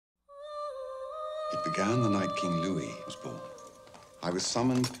It began the night King Louis was born. I was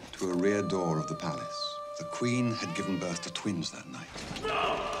summoned to a rear door of the palace. The Queen had given birth to twins that night.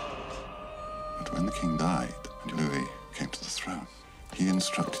 No! But when the king died and Louis came to the throne, he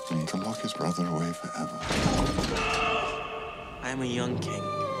instructed me to lock his brother away forever. I am a young king,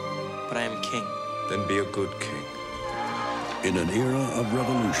 but I am king. Then be a good king. In an era of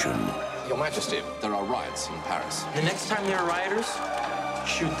revolution. Your Majesty, there are riots in Paris. The next time there are rioters,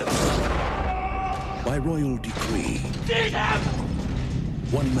 shoot them. By royal decree. Seize him!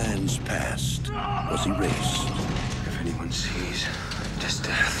 One man's past was erased. If anyone sees this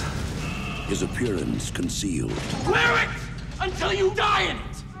death, his appearance concealed. Wear it until you die in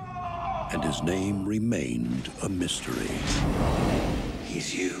it! And his name remained a mystery.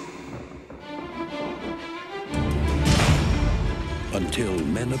 he's you. Until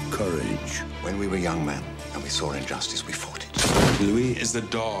men of courage. When we were young men and we saw injustice, we fought it. Louis is the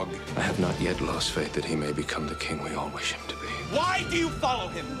dog. I have not yet lost faith that he may become the king we all wish him to be. Why do you follow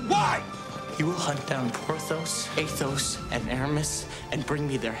him? Why? You will hunt down Porthos, Athos, and Aramis and bring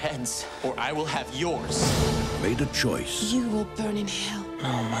me their heads, or I will have yours. Made a choice. You will burn in hell.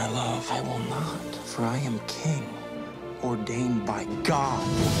 No, my love, I will not, for I am king, ordained by God.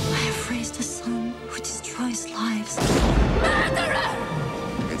 I have raised a son who destroys lives. Murderer!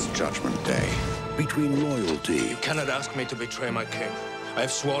 It's Judgment Day. Between loyalty. You cannot ask me to betray my king. I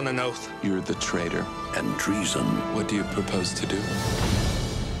have sworn an oath. You're the traitor. And treason. What do you propose to do?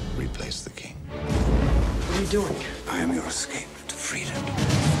 Replace the king. What are you doing? I am your escape to freedom.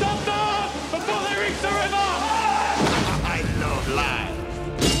 Stop them before they reach the river! I don't lie.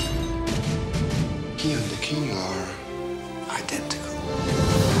 He and the king are identical.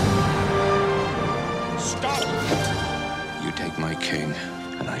 Stop! You take my king,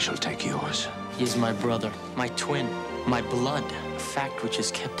 and I shall take yours. He is my brother, my twin, my blood, a fact which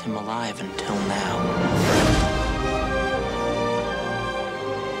has kept him alive until now.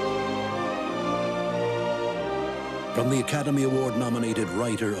 From the Academy Award-nominated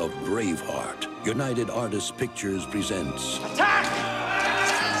writer of Braveheart, United Artists Pictures presents... Attack!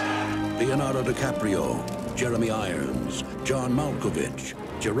 Leonardo Dicaprio, Jeremy Irons, John Malkovich,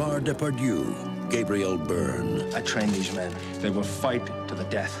 Gérard Depardieu, Gabriel Byrne. I trained these men. They will fight to the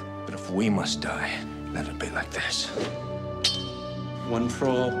death. But if we must die, let it be like this. One for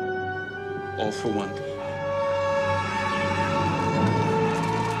all for one.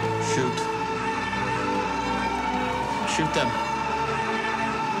 Shoot. Shoot them.